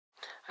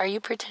Are you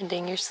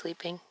pretending you're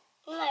sleeping?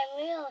 I'm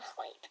real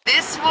asleep.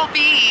 This will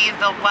be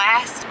the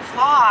last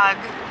vlog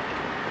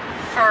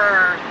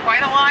for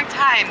quite a long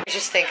time. I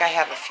just think I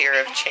have a fear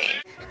of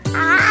change.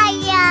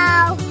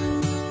 Ayo.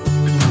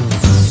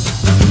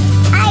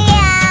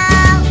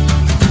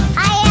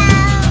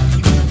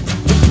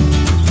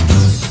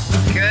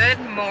 Good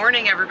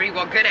morning, everybody.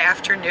 Well, good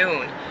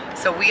afternoon.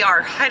 So we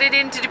are headed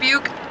into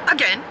Dubuque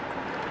again.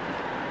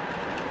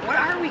 What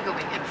are we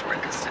going in for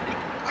this time?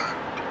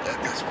 At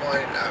this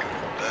point, I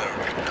don't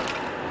really know.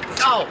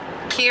 Oh,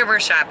 camera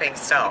shopping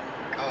still.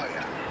 Oh,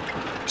 yeah.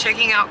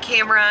 Checking out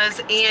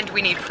cameras, and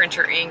we need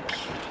printer ink.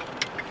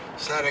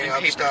 Setting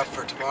up stuff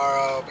for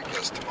tomorrow,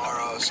 because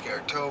tomorrow is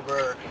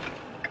Scaretober.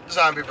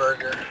 Zombie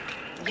burger.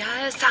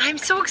 Yes, I'm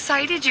so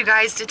excited, you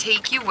guys, to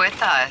take you with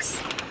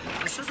us.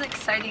 This is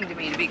exciting to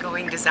me to be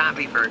going to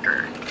Zombie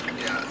Burger.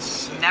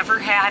 Yes. Never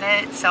had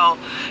it, so,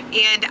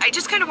 and I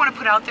just kind of want to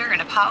put out there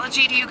an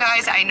apology to you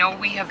guys. I know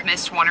we have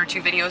missed 1 or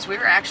 2 videos. We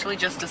were actually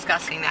just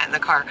discussing that in the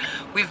car.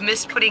 We've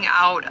missed putting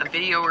out a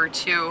video or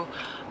two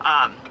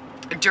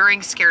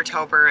during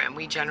Scaretober, and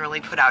we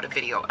generally put out a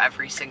video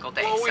every single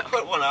day. Well, we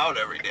put one out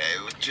every day.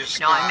 It was just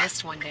no, I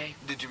missed one day.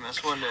 Did you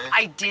miss one day?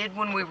 I did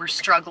when we were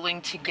struggling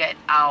to get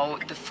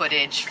out the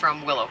footage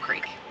from Willow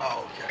Creek.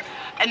 Oh, okay.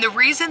 And the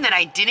reason that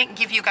I didn't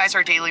give you guys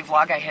our daily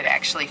vlog I had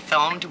actually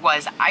filmed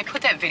was I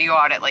put that video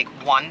out at like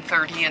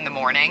 1:30 in the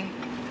morning.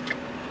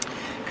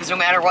 Because no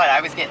matter what,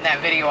 I was getting that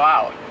video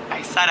out.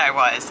 I said I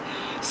was.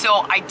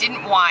 So I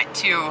didn't want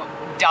to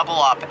double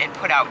up and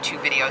put out 2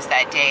 videos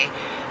that day.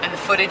 And the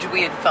footage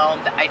we had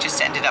filmed, I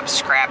just ended up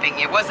scrapping.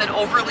 It wasn't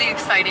overly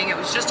exciting. It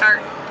was just our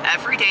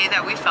everyday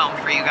that we filmed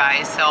for you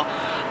guys. So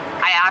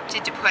I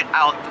opted to put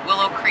out the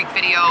Willow Creek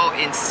video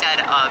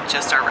instead of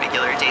just our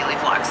regular daily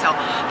vlog. So,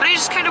 but I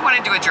just kind of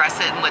wanted to address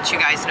it and let you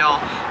guys know,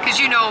 because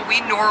you know we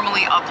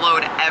normally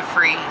upload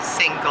every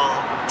single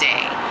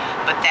day,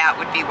 but that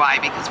would be why,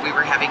 because we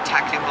were having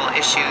technical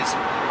issues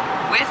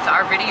with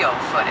our video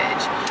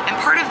footage. And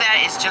part of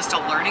that is just a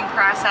learning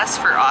process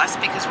for us,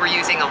 because we're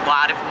using a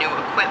lot of new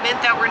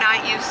equipment that we're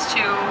not used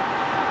to,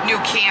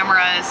 new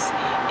cameras,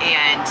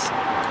 and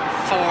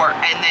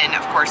then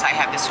of course I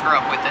had to screw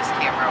up with this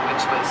camera, which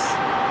was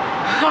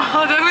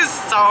that was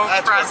so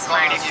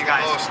frustrating, you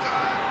guys.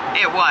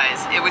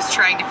 It was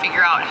trying to figure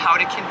out how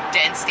to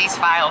condense these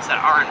files that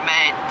aren't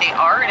meant, they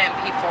are an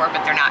MP4,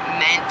 but they're not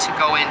meant to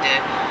go into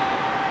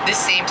the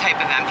same type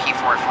of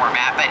MP4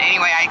 format. But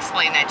anyway, I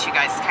explained that to you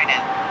guys, kind of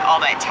all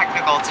that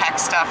technical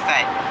tech stuff,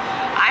 that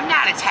I'm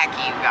not a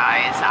techie, you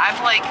guys. I'm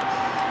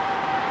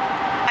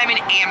an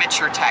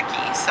amateur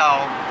techie, so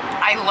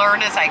I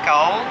learn as I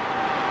go.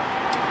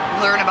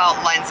 Learn about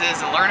lenses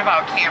and learn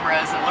about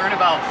cameras and learn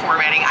about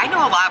formatting. I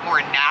know a lot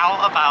more now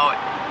about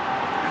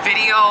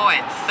video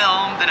and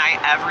film than I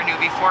ever knew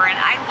before, and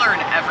I learn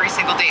every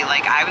single day.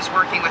 Like, I was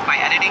working with my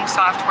editing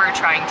software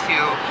trying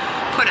to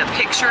put a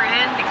picture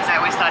in, because I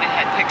always thought it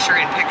had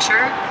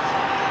picture-in-picture.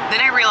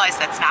 Then I realized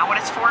that's not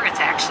what it's for. It's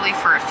actually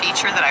for a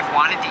feature that I've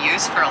wanted to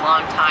use for a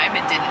long time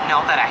and didn't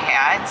know that I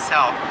had,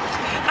 so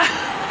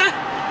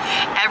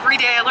every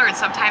day I learn.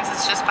 Sometimes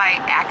it's just by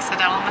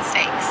accidental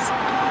mistakes.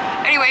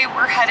 Anyway,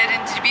 we're headed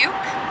into Dubuque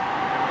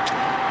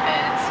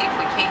and see if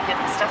we can't get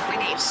the stuff we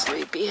need.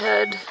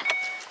 Sleepyhead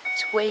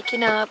is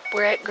waking up.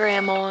 We're at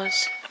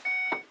Grandma's.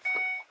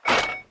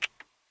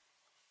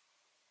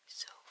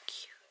 So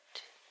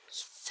cute.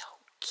 He's so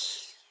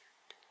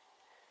cute.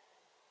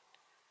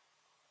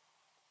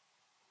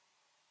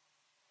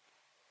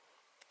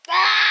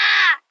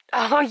 Ah!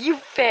 Oh, you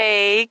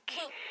fake.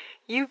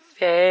 You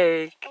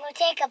fake. I'm gonna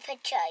take a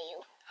picture of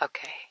you.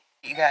 Okay.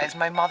 You guys,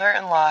 my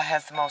mother-in-law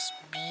has the most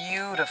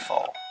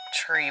beautiful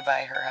tree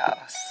by her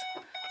house.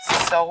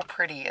 So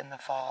pretty in the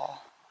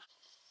fall.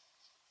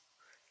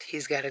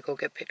 He's got to go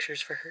get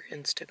pictures for her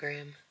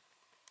Instagram.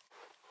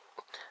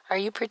 Are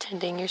you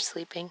pretending you're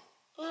sleeping?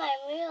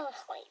 I'm real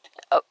asleep.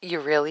 Oh, you're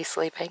really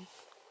sleeping?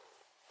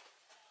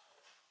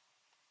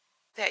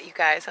 That, you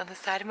guys, on the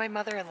side of my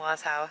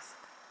mother-in-law's house,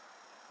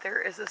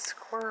 there is a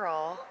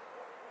squirrel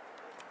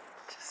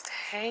just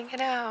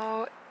hanging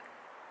out.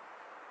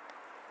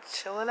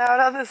 Chilling out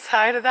on the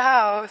side of the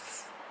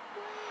house.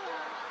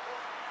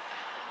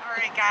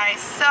 Alright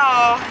guys,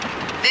 so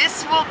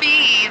this will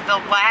be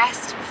the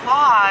last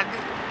vlog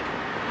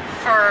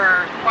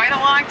for quite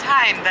a long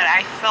time that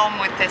I film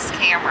with this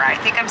camera. I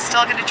think I'm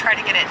still going to try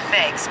to get it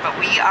fixed, but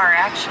we are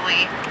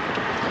actually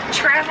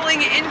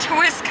traveling into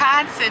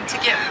Wisconsin to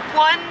get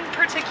one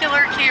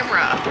particular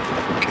camera,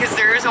 because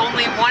there is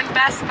only one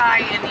Best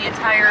Buy in the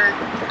entire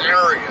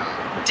area.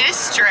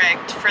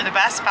 District for the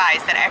Best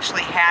Buys that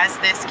actually has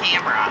this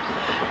camera,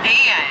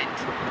 and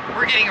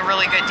we're getting a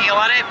really good deal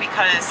on it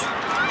because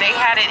they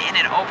had it in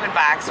an open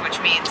box, which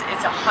means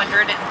it's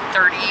 $130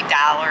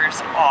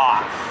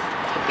 off,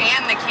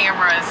 and the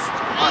camera's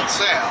on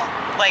sale,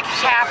 like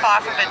half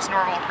off of its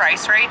normal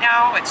price right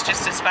now. It's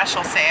just a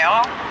special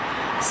sale,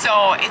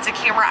 so it's a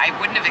camera I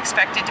wouldn't have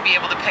expected to be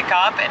able to pick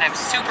up, and I'm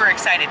super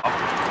excited.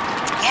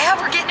 Yeah,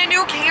 we're getting a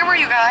new camera,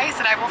 you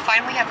guys, and I will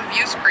finally have a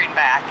view screen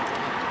back.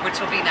 which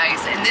will be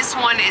nice. And this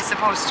one is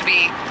supposed to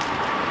be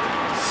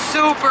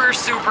super,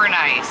 super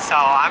nice. So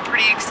I'm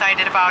pretty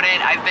excited about it.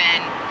 I've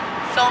been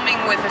filming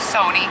with a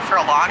Sony for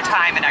a long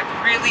time and I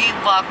really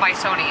love my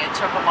Sony. It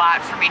took a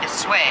lot for me to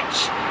switch.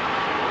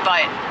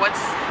 But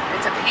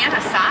it's a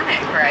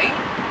Panasonic, right?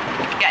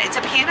 Yeah, it's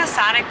a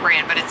Panasonic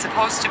brand, but it's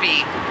supposed to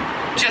be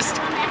just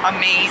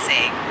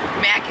amazing.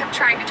 Matt kept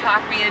trying to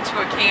talk me into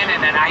a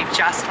Canon and I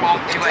just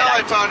won't do it. Until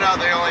I found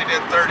out they only did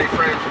 30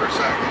 frames per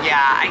second.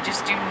 Yeah, I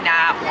just do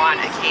not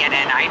want a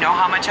Canon. I know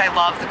how much I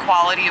love the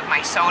quality of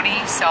my Sony,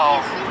 so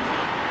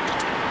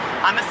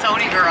I'm a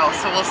Sony girl,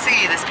 so we'll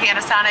see. This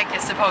Panasonic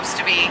is supposed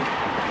to be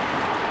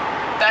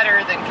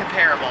better than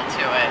comparable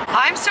to it.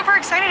 I'm super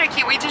excited. I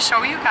can't wait to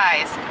show you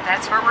guys.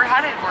 That's where we're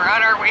headed. We're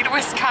on our way to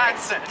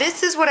Wisconsin.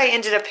 This is what I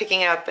ended up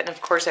picking up, and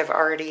of course I've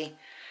already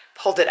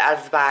pulled it out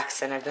of the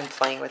box and I've been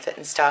playing with it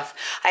and stuff.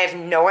 I have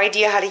no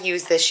idea how to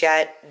use this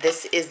yet.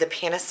 This is the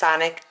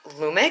Panasonic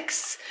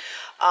LUMIX.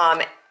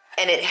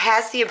 And it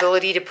has the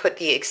ability to put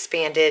the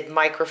expanded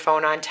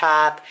microphone on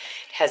top.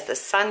 It has the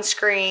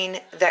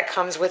sunscreen that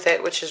comes with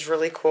it, which is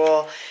really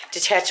cool.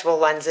 Detachable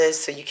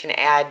lenses, so you can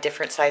add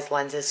different size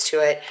lenses to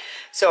it.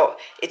 So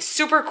it's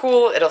super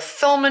cool. It'll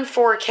film in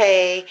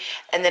 4K,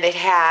 and then it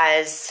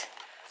has,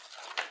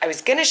 I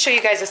was gonna show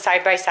you guys a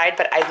side-by-side,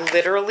 but I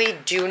literally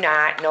do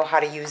not know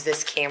how to use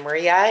this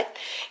camera yet.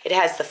 It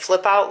has the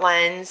flip out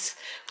lens,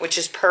 which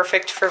is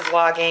perfect for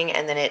vlogging,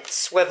 and then it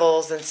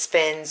swivels and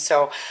spins,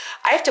 so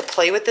I have to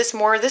play with this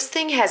more. This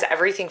thing has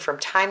everything from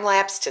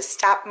time-lapse to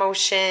stop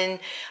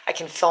motion. I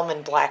can film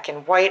in black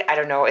and white. I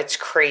don't know, it's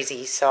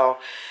crazy. So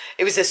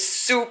it was a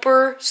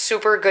super,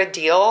 super good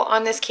deal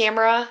on this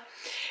camera,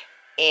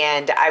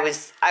 and I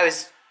was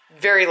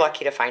very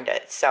lucky to find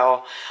it.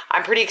 So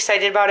I'm pretty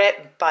excited about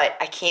it, but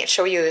I can't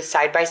show you a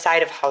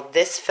side-by-side of how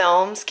this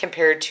films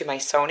compared to my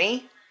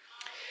Sony.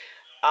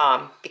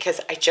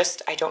 Because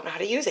I don't know how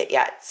to use it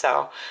yet.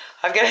 So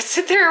I've got to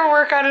sit there and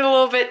work on it a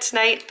little bit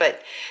tonight,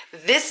 but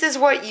this is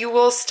what you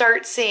will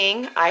start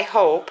seeing, I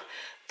hope,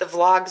 the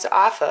vlogs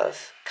off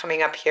of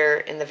coming up here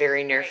in the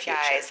very near future.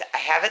 Guys, I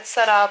have it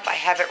set up. I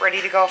have it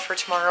ready to go for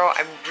tomorrow.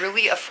 I'm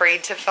really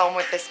afraid to film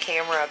with this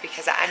camera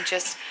because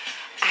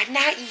I'm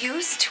not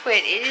used to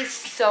it. It is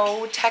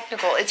so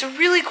technical. It's a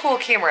really cool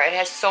camera. It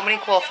has so many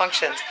cool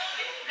functions.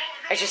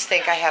 I just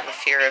think I have a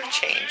fear of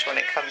change when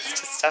it comes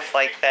to stuff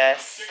like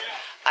this.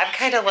 I'm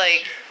kind of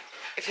like,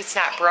 if it's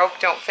not broke,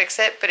 don't fix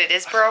it, but it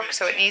is broke,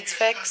 so it needs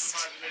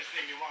fixed.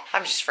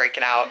 I'm just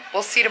freaking out.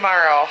 We'll see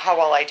tomorrow how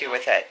well I do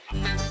with it.